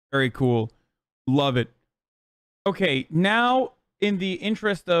Very cool. Love it. Okay, now in the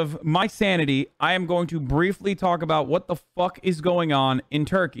interest of my sanity, I am going to briefly talk about what the fuck is going on in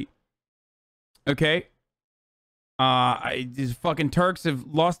Turkey. Okay? These fucking Turks have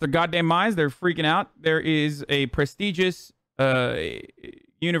lost their goddamn minds. They're freaking out. There is a prestigious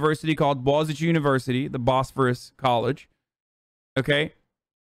university called Boğazici University, the Bosphorus College. Okay?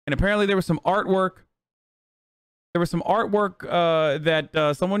 And apparently there was some artwork. There was some artwork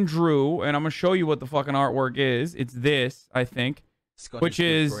that someone drew, and I'm going to show you what the fucking artwork is. It's this, I think, which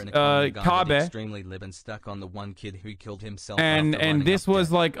is Kabe. Extremely living stuck on the one kid who killed himself. And this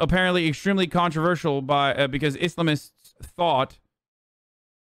was like apparently extremely controversial by because Islamists thought,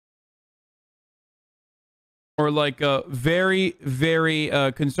 or like very, very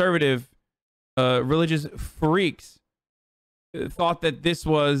conservative religious freaks thought that this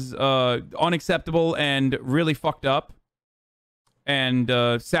was unacceptable and really fucked up and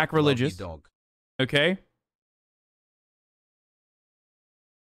sacrilegious. Dog. Okay.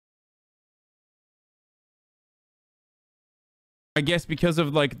 I guess because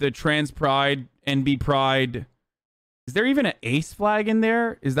of like the trans pride, NB pride. Is there even an ace flag in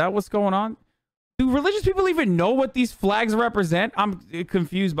there? Is that what's going on? Do religious people even know what these flags represent? I'm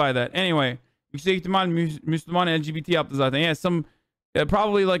confused by that. Anyway. Yüksek ihtimal Müslüman LGBT yaptı zaten. Yeah, some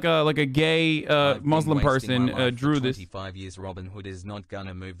probably like a gay Muslim person drew this. 25 years Robin Hood is not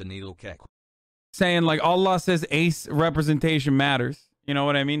gonna move the needle. Saying like Allah says ace representation matters. You know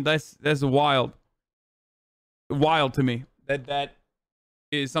what I mean? That's wild. Wild to me. That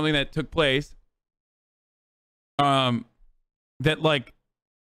is something that took place. That like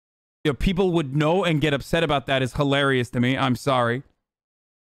people would know and get upset about that is hilarious to me. I'm sorry.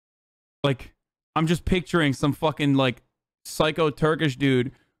 Like I'm just picturing some fucking like psycho Turkish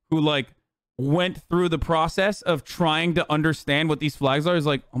dude who like went through the process of trying to understand what these flags are. Is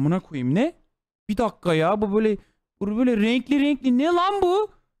like, amına koyayım ne? Bir dakika ya, bu böyle renkli ne lan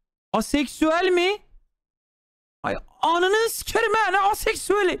bu? Aseksüel mi? Ay ananı sikerim ha, ne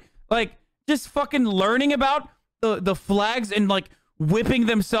aseksüeli? Like just fucking learning about the flags and like whipping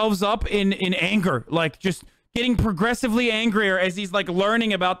themselves up in anger, like just getting progressively angrier as he's like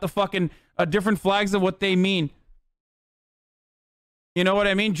learning about the fucking different flags and what they mean. You know what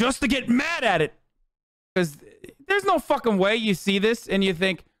I mean? Just to get mad at it. Because there's no fucking way you see this and you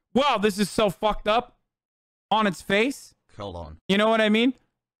think, wow, this is so fucked up on its face. Hold on. You know what I mean?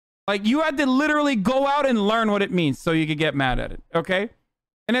 Like you had to literally go out and learn what it means so you could get mad at it. Okay?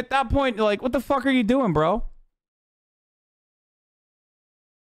 And at that point, like, what the fuck are you doing, bro?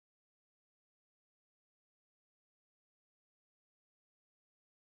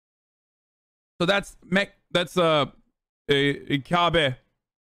 So that's Kabe.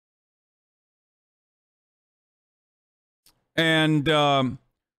 And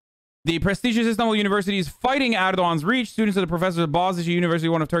the prestigious Istanbul University is fighting Erdogan's reach. Students and the professors of Boğazici University,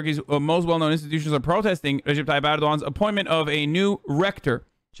 one of Turkey's most well-known institutions, are protesting Recep Tayyip Erdogan's appointment of a new rector.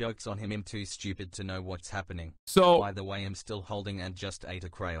 Joke's on him, I'm too stupid to know what's happening. So, by the way, I'm still holding and just ate a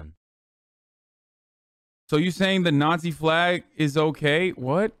crayon. So you saying the Nazi flag is okay?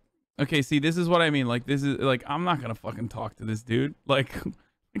 What? Okay, see, this is what I mean. Like, this is, like, I'm not gonna fucking talk to this dude. Like,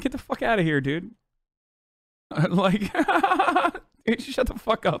 get the fuck out of here, dude. Like, dude, shut the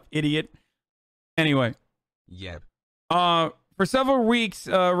fuck up, idiot. Anyway. Yep. For several weeks,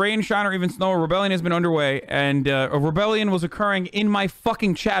 rain, shine, or even snow, a rebellion has been underway. And a rebellion was occurring in my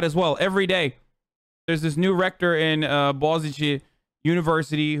fucking chat as well, every day. There's this new rector in Boğazici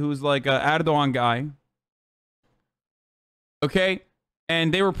University who's like an Erdogan guy. Okay?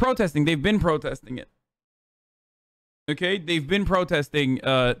 And they were protesting. They've been protesting it. Okay? They've been protesting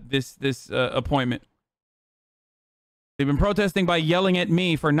this appointment. They've been protesting by yelling at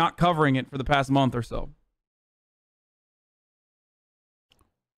me for not covering it for the past month or so.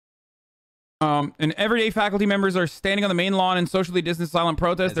 And everyday faculty members are standing on the main lawn in socially distanced silent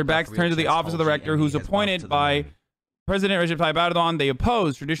protest. Their backs turned to the office of the rector, who's appointed by President Recep Tayyip Erdogan. They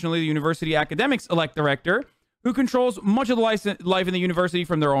oppose. Traditionally, the university academics elect the rector, who controls much of the life in the university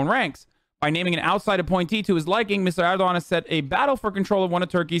from their own ranks. By naming an outside appointee to his liking, Mr. Erdogan has set a battle for control of one of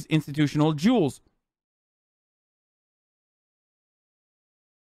Turkey's institutional jewels.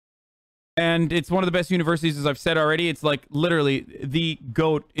 And it's one of the best universities, as I've said already. It's like literally the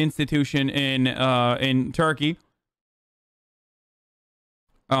GOAT institution in Turkey.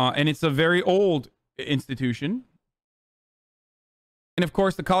 And it's a very old institution. And of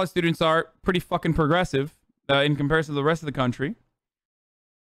course, the college students are pretty fucking progressive in comparison to the rest of the country.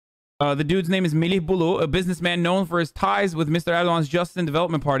 The dude's name is Melih Bulu, a businessman known for his ties with Mr. Erdogan's Justice and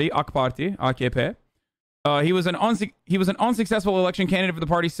Development Party, AK Party, AKP. He was an unsuccessful election candidate for the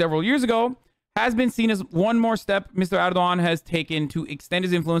party several years ago. Has been seen as one more step Mr. Erdogan has taken to extend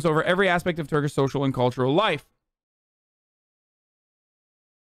his influence over every aspect of Turkish social and cultural life.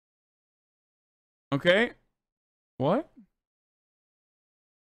 Okay. What?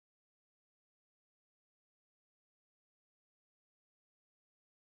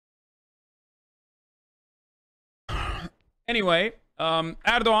 Anyway,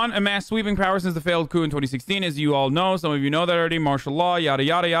 Erdogan amassed sweeping power since the failed coup in 2016. As you all know, some of you know that already, martial law, yada,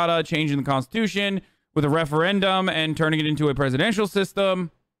 yada, yada, changing the constitution with a referendum and turning it into a presidential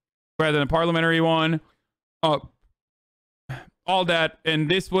system rather than a parliamentary one. All that. And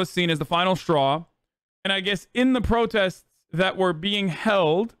this was seen as the final straw. And I guess in the protests that were being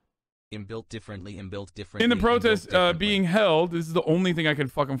held... Inbuilt differently, inbuilt differently. In the protests being held, this is the only thing I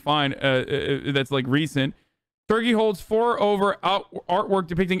could fucking find that's like recent. Turkey holds 4 over artwork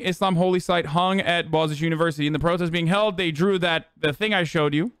depicting Islam holy site hung at Boğazici University. In the protest being held, they drew the thing I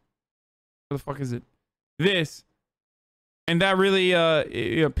showed you. What the fuck is it? This. And that really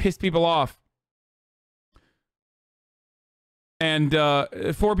pissed people off. And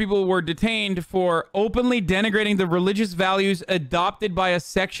 4 people were detained for openly denigrating the religious values adopted by a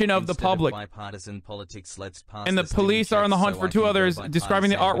section of the public. And the police are on the hunt for 2 others, describing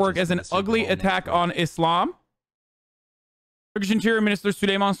the artwork as an ugly attack on Islam. Turkish Interior Minister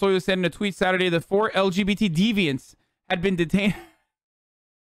Süleyman Soylu said in a tweet Saturday that 4 LGBT deviants had been detained.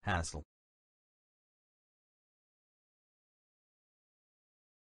 Hassle.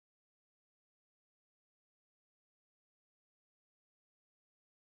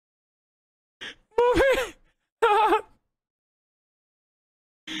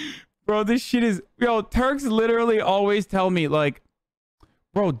 Bro, this shit is... Yo, Turks literally always tell me, like,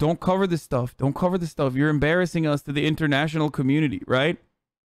 bro, don't cover this stuff. Don't cover this stuff. You're embarrassing us to the international community, right?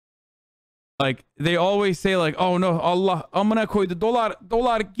 Like, they always say, like, oh no, Allah amına koydu.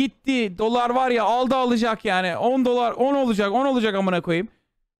 Dolar gitti. Dolar var ya aldı alacak yani. 10 dolar, 10 olacak, 10 olacak amına koyayım.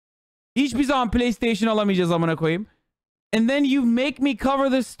 Hiçbir zaman PlayStation alamayacağız amına koyayım. And then you make me cover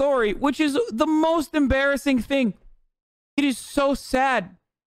this story, which is the most embarrassing thing. It is so sad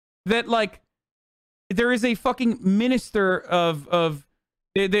that, like, there is a fucking minister of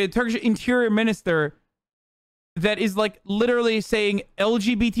the Turkish interior minister that is, like, literally saying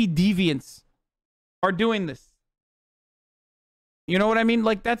LGBT deviants are doing this. You know what I mean?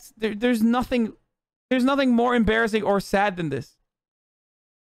 Like, that's... There's nothing more embarrassing or sad than this.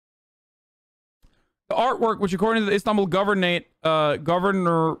 The artwork, which according to the Istanbul governorate,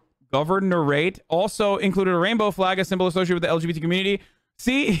 also included a rainbow flag, a symbol associated with the LGBT community.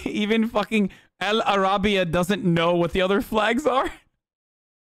 See, even fucking El Arabia doesn't know what the other flags are.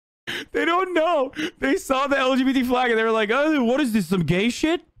 They don't know. They saw the LGBT flag and they were like, oh, what is this, some gay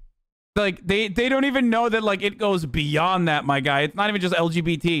shit? Like, they don't even know that, like, it goes beyond that, my guy. It's not even just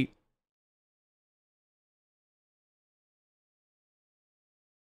LGBT.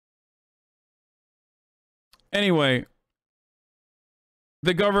 Anyway,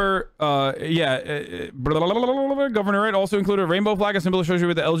 the governorate also included a rainbow flag, a symbol associated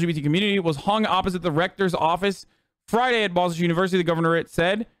with the LGBT community. It was hung opposite the rector's office Friday at Boğazici University, the governorate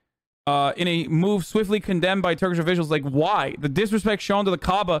said, in a move swiftly condemned by Turkish officials. Like, why? The disrespect shown to the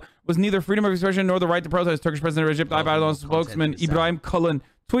Kaaba was neither freedom of expression nor the right to protest. Turkish President Recep Tayyip Erdogan's spokesman Ibrahim Kalın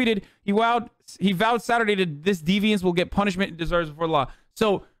tweeted, he vowed Saturday that this deviance will get punishment it deserves before the law.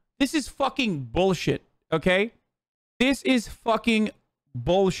 So this is fucking bullshit. Okay? This is fucking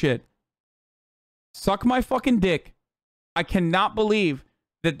bullshit. Suck my fucking dick. I cannot believe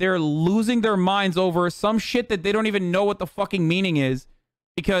that they're losing their minds over some shit that they don't even know what the fucking meaning is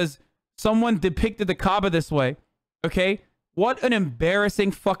because someone depicted the Kaaba this way. Okay? What an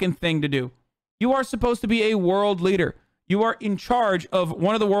embarrassing fucking thing to do. You are supposed to be a world leader. You are in charge of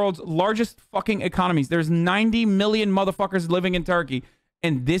one of the world's largest fucking economies. There's 90 million motherfuckers living in Turkey.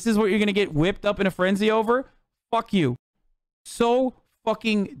 And this is what you're going to get whipped up in a frenzy over? Fuck you. So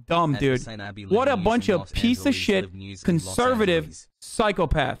fucking dumb, dude. What a bunch of piece of shit, conservative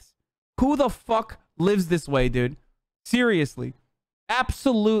psychopaths. Who the fuck lives this way, dude? Seriously.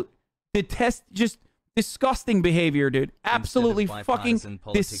 Absolute just disgusting behavior, dude. Absolutely fucking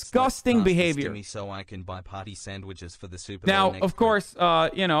disgusting behavior. So I can buy party sandwiches for the Super Bowl now, of course,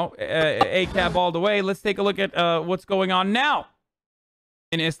 you know, ACAB all the way. Let's take a look at what's going on now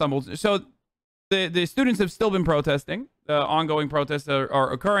in Istanbul. So the students have still been protesting. Ongoing protests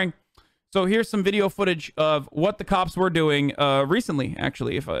are occurring. So here's some video footage of what the cops were doing recently,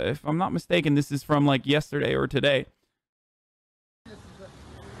 actually. If I'm not mistaken, this is from like yesterday or today.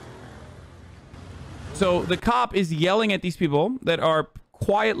 So the cop is yelling at these people that are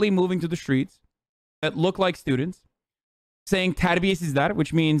quietly moving to the streets. that look like students saying terbiyesizler,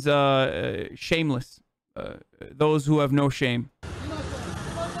 which means shameless. Those who have no shame.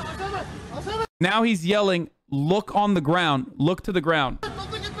 Now he's yelling, look on the ground. Look to the ground.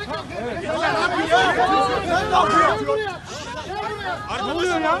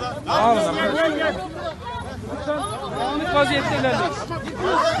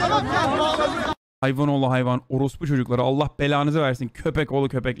 Hayvan oğlu hayvan. Orospu çocukları. Allah belanızı versin. Köpek oğlu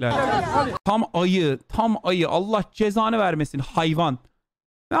köpekler. Tam ayı. Tam ayı. Allah cezanı vermesin. Hayvan.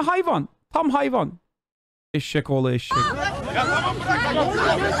 Ya hayvan. Tam hayvan. Eşek oğlu eşek. Ya tamam bırak. Ne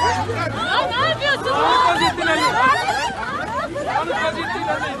yapıyorsun?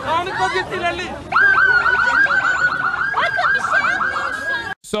 Anlık vaziyette ilerleyin.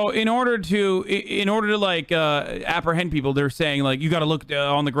 So in order to like apprehend people, they're saying like you got to look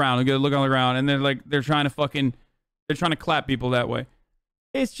on the ground, you got to look on the ground, and they're trying to clap people that way.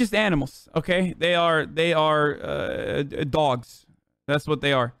 It's just animals, okay? They are dogs. That's what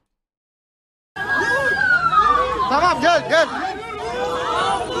they are. Tamam gel.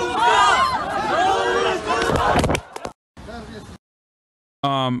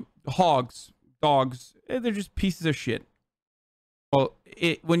 Hogs, dogs, they're just pieces of shit. Well,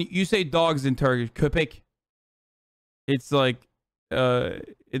 when you say dogs in Turkish, köpek, it's like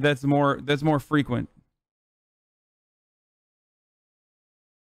that's more frequent.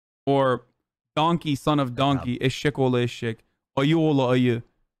 Or donkey, son of donkey, eşek oğlu eşek, ayı oğlu ayı,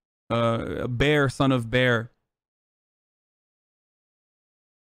 bear, son of bear.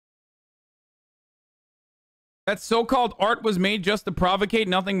 That so-called art was made just to provocate,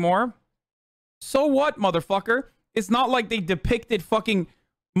 nothing more. So what, motherfucker? It's not like they depicted fucking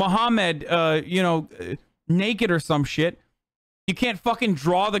Muhammad, naked or some shit. You can't fucking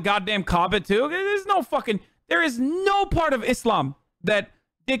draw the goddamn Kaaba too. There is no part of Islam that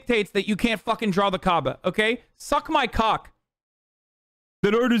dictates that you can't fucking draw the Kaaba, okay? Suck my cock.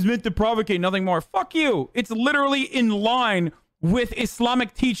 That art is meant to provocate, nothing more. Fuck you. It's literally in line with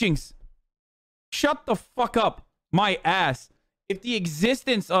Islamic teachings. Shut the fuck up, my ass. If the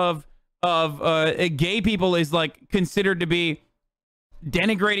existence of gay people is like considered to be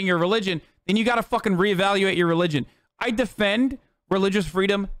denigrating your religion, then you gotta fucking reevaluate your religion. I defend religious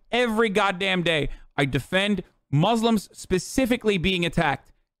freedom every goddamn day. I defend Muslims specifically being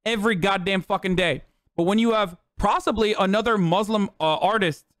attacked every goddamn fucking day. But when you have possibly another Muslim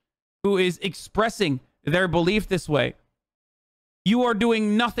artist who is expressing their belief this way, you are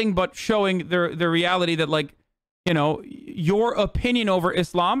doing nothing but showing the reality that, like, you know, your opinion over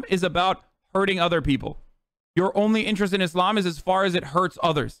Islam is about hurting other people. Your only interest in Islam is as far as it hurts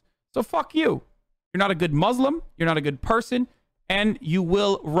others. So fuck you. You're not a good Muslim. You're not a good person. And you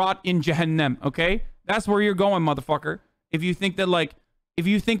will rot in Jahannam, okay? That's where you're going, motherfucker. If you think that, like,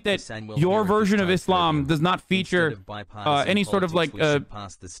 your version of Islam does not feature any sort of like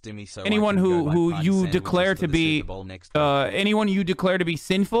anyone who you declare to be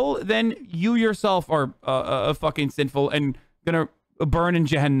sinful, then you yourself are fucking sinful and gonna burn in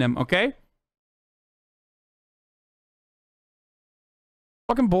Jahannam, okay?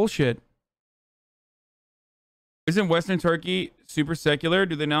 Fucking bullshit. Isn't Western Turkey super secular?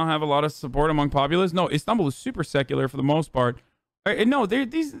 Do they now have a lot of support among populace? No, Istanbul is super secular for the most part. No,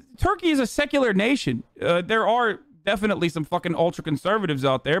 Turkey is a secular nation. There are definitely some fucking ultra conservatives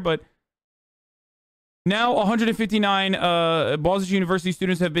out there, but now 159 Boğazici University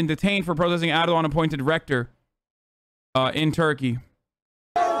students have been detained for protesting Erdogan appointed rector in Turkey.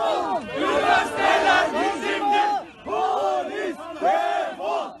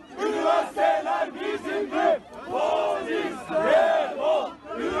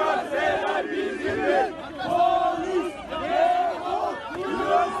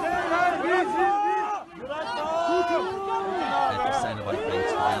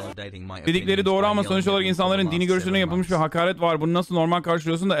 Dedikleri doğru ama sonuç olarak insanların dini görüşlerine yapılmış bir hakaret var. Bunu nasıl normal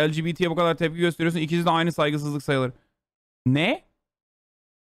karşılıyorsun da LGBT'ye bu kadar tepki gösteriyorsun? İkisi de aynı saygısızlık sayılır. Ne?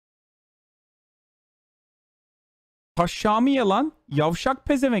 Paşamiye lan. Yavşak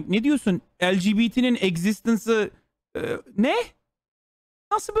pezevenk. Ne diyorsun? LGBT'nin existence'ı ne?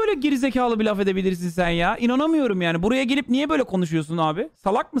 Nasıl böyle gerizekalı bir laf edebilirsin sen ya? İnanamıyorum yani. Buraya gelip niye böyle konuşuyorsun abi?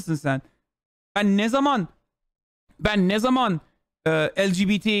 Salak mısın sen? Ben ne zaman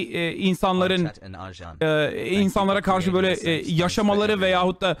LGBT insanların insanlara karşı böyle yaşamaları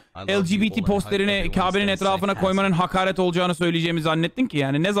veyahut da LGBT posterini Kabe'nin etrafına koymanın hakaret olacağını söyleyeceğimi zannettin ki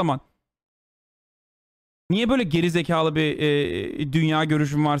yani ne zaman? Niye böyle gerizekalı bir dünya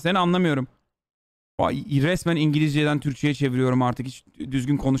görüşün var senin anlamıyorum. Vay, resmen İngilizceden Türkçe'ye çeviriyorum artık. Hiç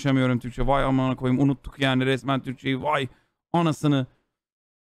düzgün konuşamıyorum Türkçe. Vay amına koyayım unuttuk yani resmen Türkçeyi. Vay anasını.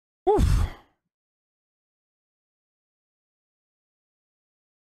 Uf.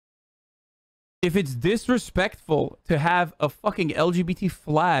 if it's disrespectful to have a fucking LGBT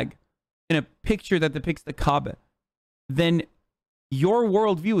flag in a picture that depicts the Kaaba, then your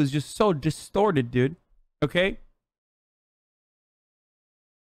worldview is just so distorted, dude. Okay?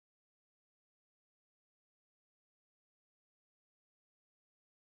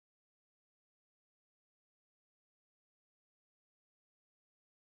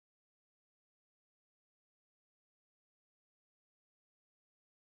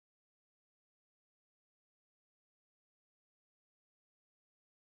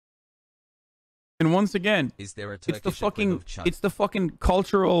 And once again, Is there a it's the Turkish fucking equivalent of it's the fucking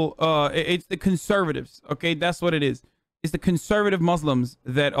cultural it's the conservatives, okay? That's what it is. It's the conservative Muslims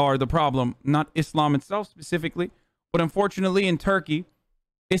that are the problem, not Islam itself specifically. But unfortunately in Turkey,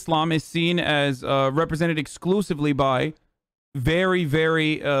 Islam is seen as represented exclusively by very,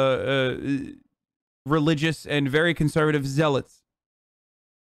 very religious and very conservative zealots.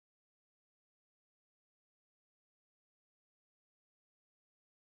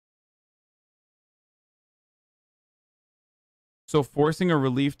 So forcing a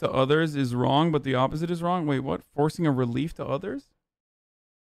relief to others is wrong, but the opposite is wrong? Wait, what? Forcing a relief to others?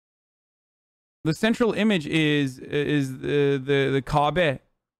 The central image is the Kaaba.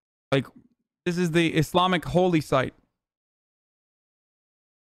 Like, this is the Islamic holy site.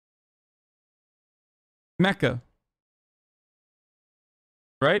 Mecca.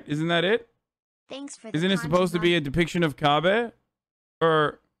 Right? Isn't that it? Thanks for the Isn't it supposed to be a depiction of Kaaba?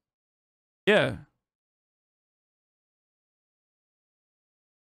 Or, yeah.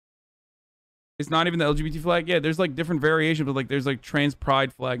 It's not even the LGBT flag. Yeah, there's like different variations, but like there's like trans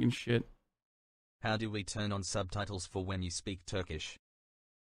pride flag and shit. How do we turn on subtitles for when you speak Turkish?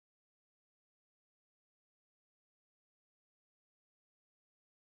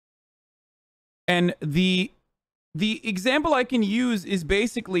 And the example I can use is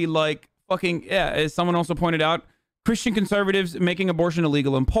basically like fucking, yeah, as someone also pointed out, Christian conservatives making abortion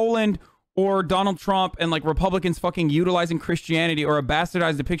illegal in Poland, or Donald Trump and like Republicans fucking utilizing Christianity or a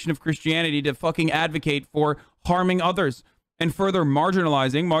bastardized depiction of Christianity to fucking advocate for harming others and further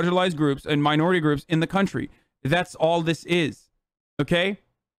marginalizing marginalized groups and minority groups in the country. That's all this is. Okay?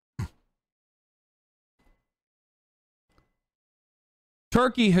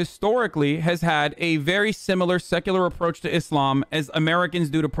 Turkey historically has had a very similar secular approach to Islam as Americans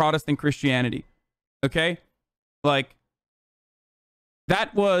do to Protestant Christianity. Okay? Like,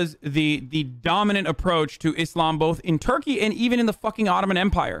 that was the dominant approach to Islam both in Turkey and even in the fucking Ottoman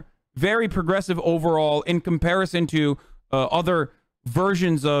Empire. Very progressive overall in comparison to other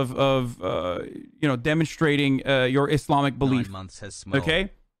versions of you know, demonstrating your Islamic belief. 9 months has smelled.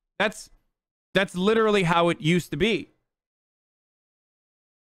 Okay? That's literally how it used to be.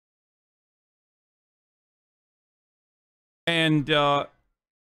 And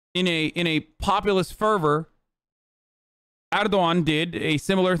in a populist fervor, Erdogan did a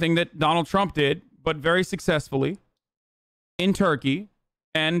similar thing that Donald Trump did, but very successfully in Turkey,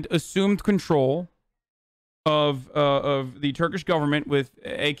 and assumed control of the Turkish government with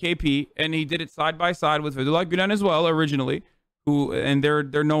AKP, and he did it side by side with Fethullah Gülen as well originally, and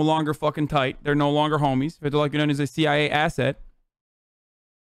they're no longer fucking tight. They're no longer homies. Fethullah Gülen is a CIA asset,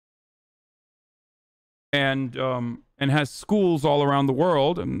 and has schools all around the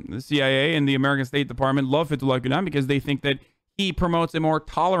world. And the CIA and the American State Department love Fethullah Gülen because they think that he promotes a more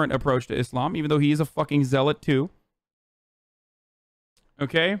tolerant approach to Islam, even though he is a fucking zealot too.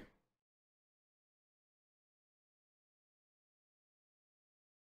 Okay?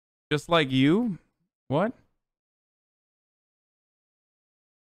 Just like you? What?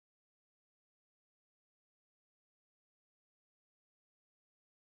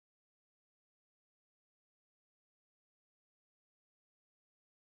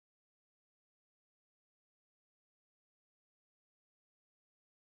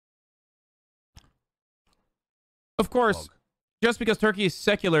 Of course, just because Turkey is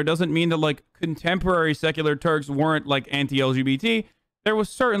secular doesn't mean that like contemporary secular Turks weren't like anti-LGBT. There was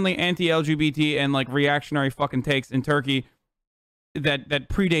certainly anti-LGBT and like reactionary fucking takes in Turkey that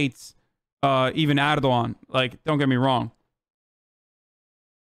predates even Erdogan. Like, don't get me wrong.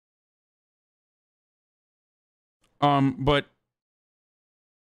 But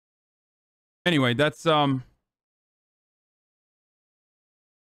anyway, that's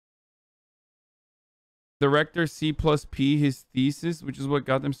the rector C+P his thesis, which is what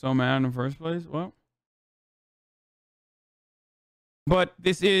got them so mad in the first place. Well, but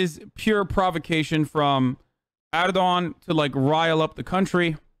this is pure provocation from Erdogan to like rile up the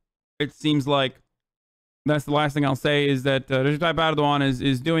country. It seems like that's the last thing I'll say, is that Recep Tayyip Erdogan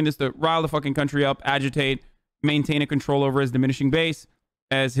is doing this to rile the fucking country up, agitate, maintain a control over his diminishing base.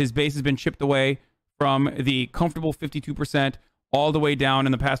 as his base has been chipped away from the comfortable 52% all the way down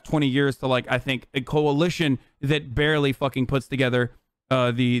in the past 20 years to, like, I think a coalition that barely fucking puts together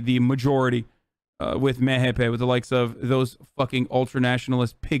the majority with MHP, with the likes of those fucking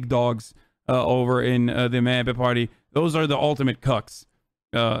ultra-nationalist pig dogs over in the MHP party. Those are the ultimate cucks.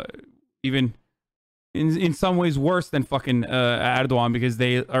 Even in some ways worse than fucking Erdogan, because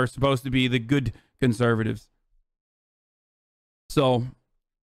they are supposed to be the good conservatives. So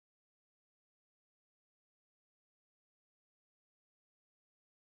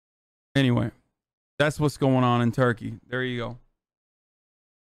anyway, that's what's going on in Turkey. There you go.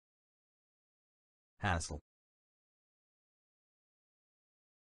 Hassle.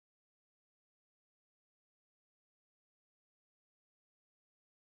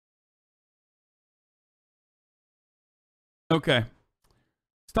 Okay.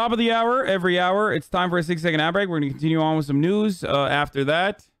 It's top of the hour, every hour. It's time for a 6-second ad break. We're going to continue on with some news after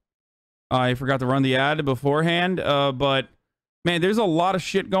that. I forgot to run the ad beforehand, but man, there's a lot of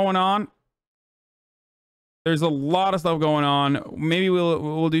shit going on. There's a lot of stuff going on. Maybe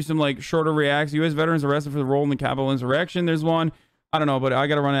we'll do some like shorter reacts. U.S. veterans arrested for the role in the Capitol insurrection. There's one. I don't know, but I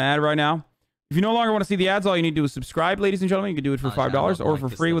got to run an ad right now. If you no longer want to see the ads, all you need to do is subscribe, ladies and gentlemen. You can do it for $5 or for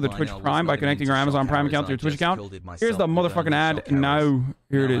free with a Twitch Prime by connecting your Amazon Prime account to your Twitch account. Here's the motherfucking ad. Now,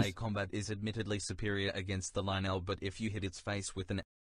 here it is. Combat is admittedly superior against the Lionel, but if you hit its face with an